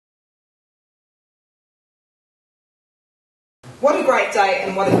What a great day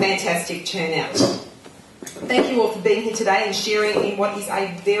and what a fantastic turnout. Thank you all for being here today and sharing in what is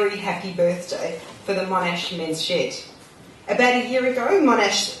a very happy birthday for the Monash Men's Shed. About a year ago,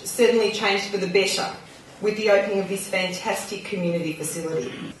 Monash certainly changed for the better with the opening of this fantastic community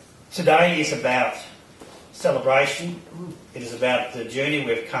facility. Today is about celebration. It is about the journey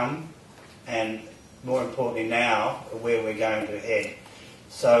we've come and, more importantly now, where we're going to head.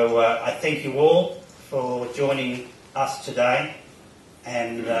 So I thank you all for joining us today,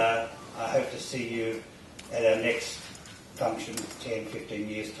 and I hope to see you at our next function 10, 15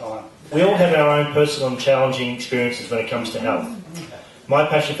 years' time. We all have our own personal and challenging experiences when it comes to health. My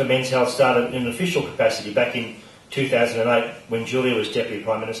passion for men's health started in an official capacity back in 2008 when Julia was Deputy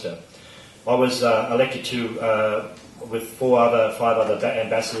Prime Minister. I was elected to, with five other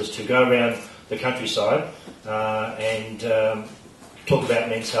ambassadors, to go around the countryside and talk about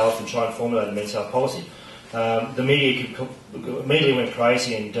men's health and try and formulate a men's health policy. The media immediately went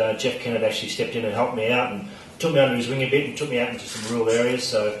crazy, and Jeff Kennett actually stepped in and helped me out and took me under his wing a bit and took me out into some rural areas.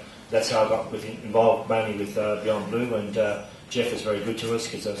 So that's how I got involved mainly with Beyond Blue, and Jeff was very good to us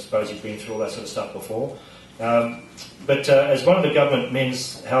because I suppose he'd been through all that sort of stuff before. But as one of the government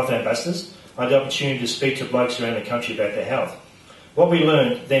men's health ambassadors, I had the opportunity to speak to blokes around the country about their health. What we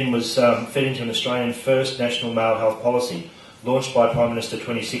learned then was fed into an Australian first national male health policy, launched by Prime Minister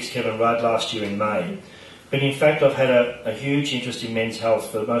 26 Kevin Rudd last year in May. But in fact, I've had a huge interest in men's health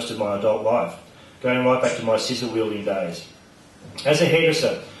for most of my adult life, going right back to my scissor-wielding days. As a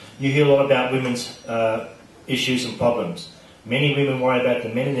hairdresser, you hear a lot about women's issues and problems. Many women worry about the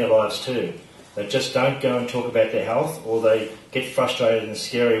men in their lives too. They just don't go and talk about their health, or they get frustrated and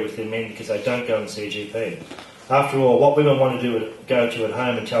scary with their men because they don't go and see a GP. After all, what women want to do is go to at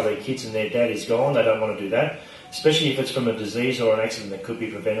home and tell their kids and their dad is gone. They don't want to do that, especially if it's from a disease or an accident that could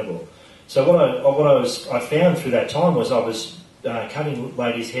be preventable. So what I found through that time was I was cutting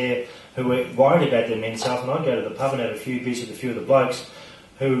ladies' hair who were worried about their men's health, and I'd go to the pub and have a few beers with a few of the blokes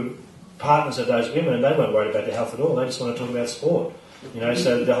who partners of those women, and they weren't worried about their health at all. They just want to talk about sport.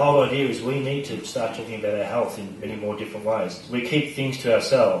 So the whole idea is we need to start talking about our health in many more different ways. We keep things to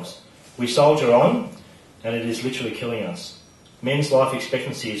ourselves. We soldier on, and it is literally killing us. Men's life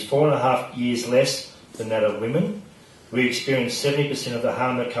expectancy is 4.5 years less than that of women. We experience 70% of the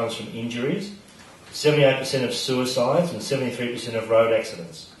harm that comes from injuries, 78% of suicides, and 73% of road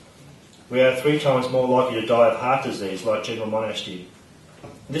accidents. We are 3 times more likely to die of heart disease, like General Monash did.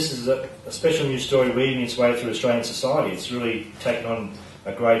 This is a special news story weaving its way through Australian society. It's really taken on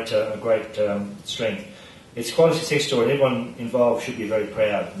a great strength. It's quite a success story, and everyone involved should be very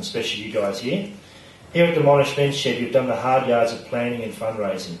proud, and especially you guys here. Here at the Monash Men's Shed, you've done the hard yards of planning and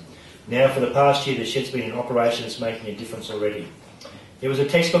fundraising. Now, for the past year, the shed's been in operation. It's making a difference already. It was a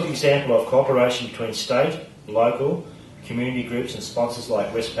textbook example of cooperation between state, local, community groups and sponsors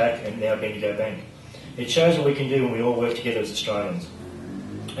like Westpac and now Bendigo Bank. It shows what we can do when we all work together as Australians.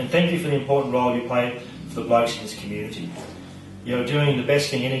 And thank you for the important role you play for the blokes in this community. You're doing the best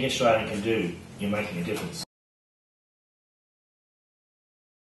thing any Australian can do. You're making a difference.